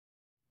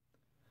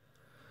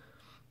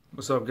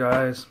What's up,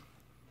 guys?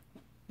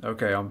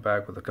 Okay, I'm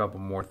back with a couple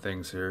more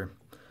things here.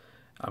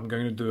 I'm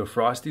going to do a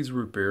Frostie's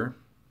root beer.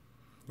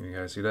 You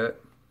guys see that?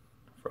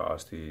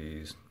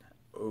 Frosties.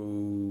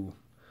 Oh,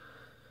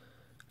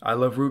 I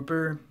love root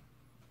beer.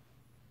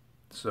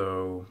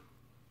 So,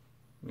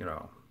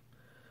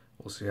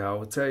 we'll see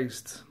how it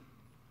tastes.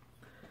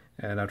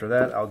 And after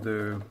that, I'll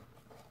do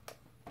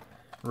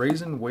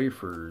Raisin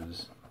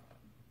Wafers.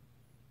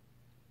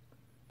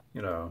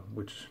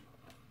 Which,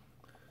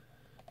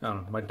 I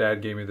don't know, my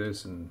dad gave me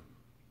this, and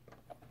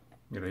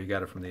he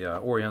got it from the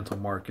Oriental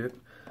market.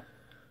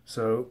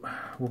 So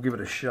we'll give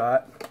it a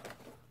shot.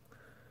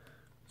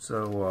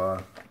 So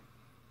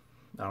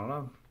I don't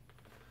know.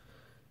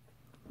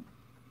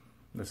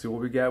 Let's see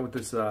what we got with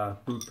this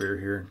root beer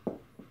here.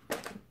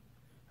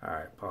 All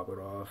right, pop it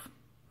off.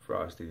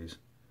 Frosties.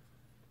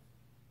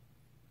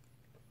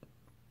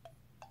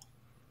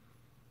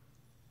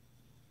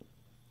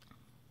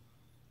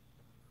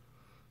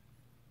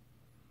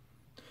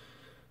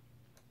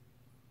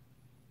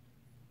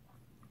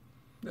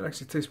 It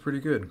actually tastes pretty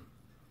good.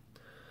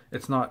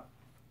 It's not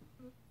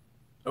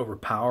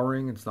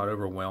overpowering. It's not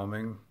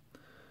overwhelming.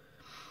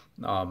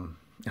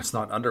 It's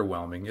not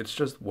underwhelming. It's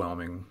just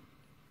whelming.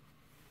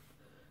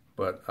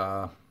 But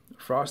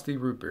Frosty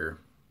root beer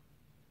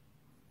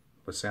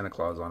with Santa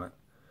Claus on it.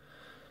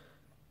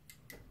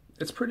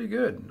 It's pretty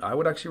good. I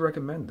would actually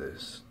recommend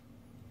this.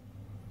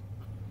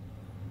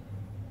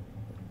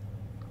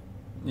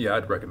 Yeah,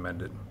 I'd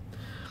recommend it.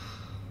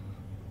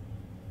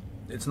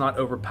 It's not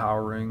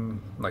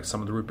overpowering like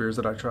some of the root beers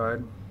that I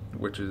tried,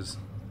 which is,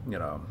 you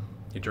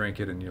drink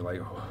it and you're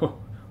like,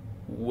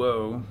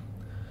 whoa.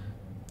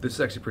 This is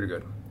actually pretty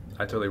good.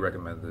 I totally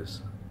recommend this.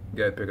 You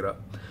gotta pick it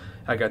up.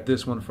 I got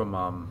this one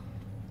from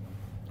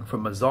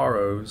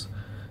Mazzaro's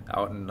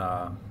out in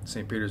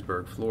St.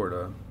 Petersburg,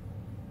 Florida.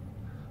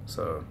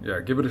 So yeah,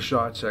 give it a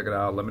shot. Check it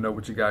out. Let me know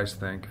what you guys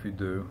think if you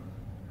do.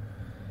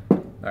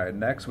 All right,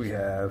 next we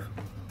have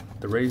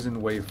the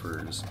Raisin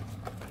Wafers.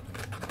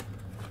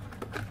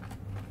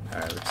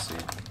 Alright, let's see.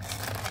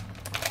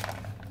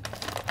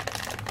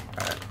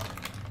 Alright,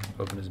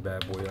 open this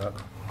bad boy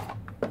up.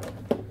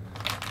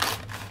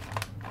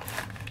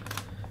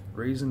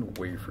 Raisin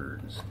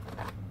Wafers.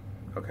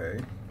 Okay.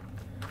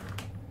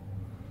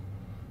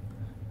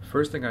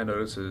 First thing I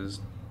notice is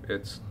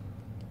it's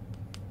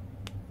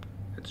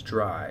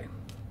dry.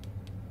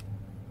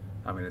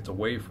 I mean, it's a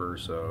wafer,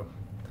 so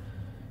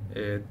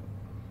it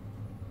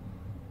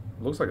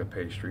looks like a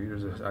pastry.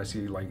 I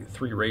see like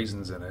 3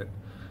 raisins in it.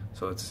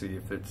 So let's see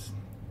if it's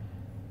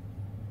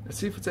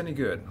any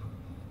good.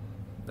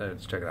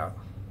 Let's check it out.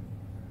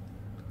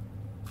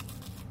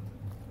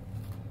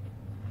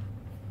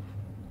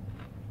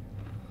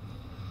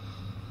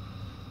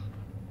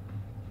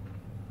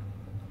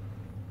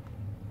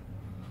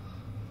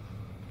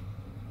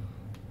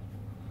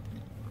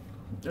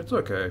 It's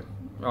okay.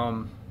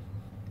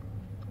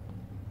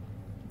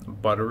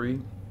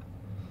 Buttery.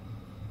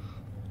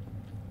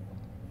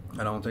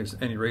 I don't taste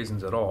any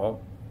raisins at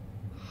all.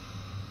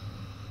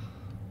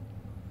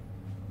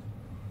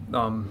 I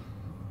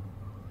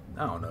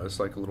don't know, it's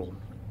like a little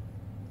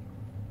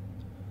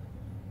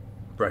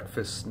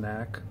breakfast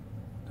snack.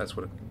 That's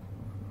what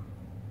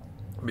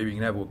maybe you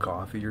can have it with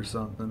coffee or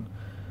something.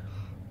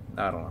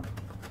 I don't know.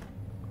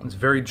 It's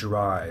very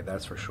dry,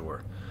 that's for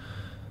sure.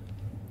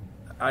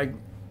 I'd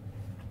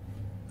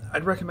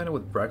recommend it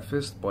with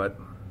breakfast, but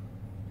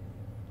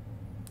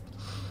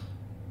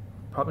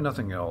probably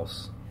nothing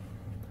else.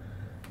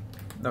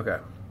 Okay.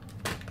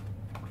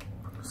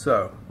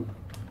 So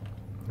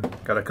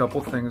got a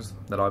couple things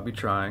that I'll be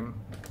trying.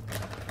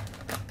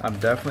 I'm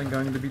definitely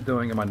going to be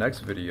doing in my next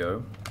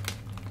video.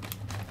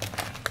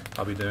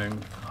 I'll be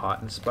doing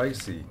hot and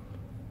spicy.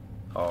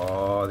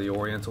 Oh, the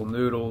Oriental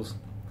noodles.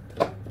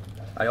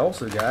 I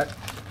also got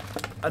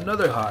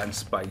another hot and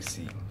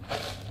spicy.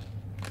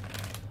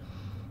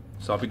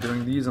 So I'll be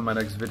doing these in my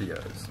next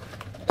videos.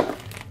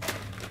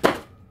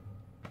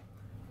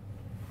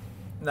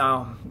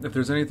 Now, if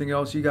there's anything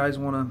else you guys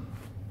want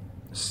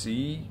to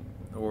see,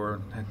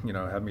 or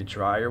have me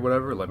try or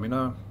whatever, let me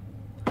know.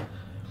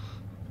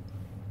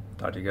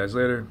 Talk to you guys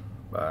later.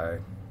 Bye.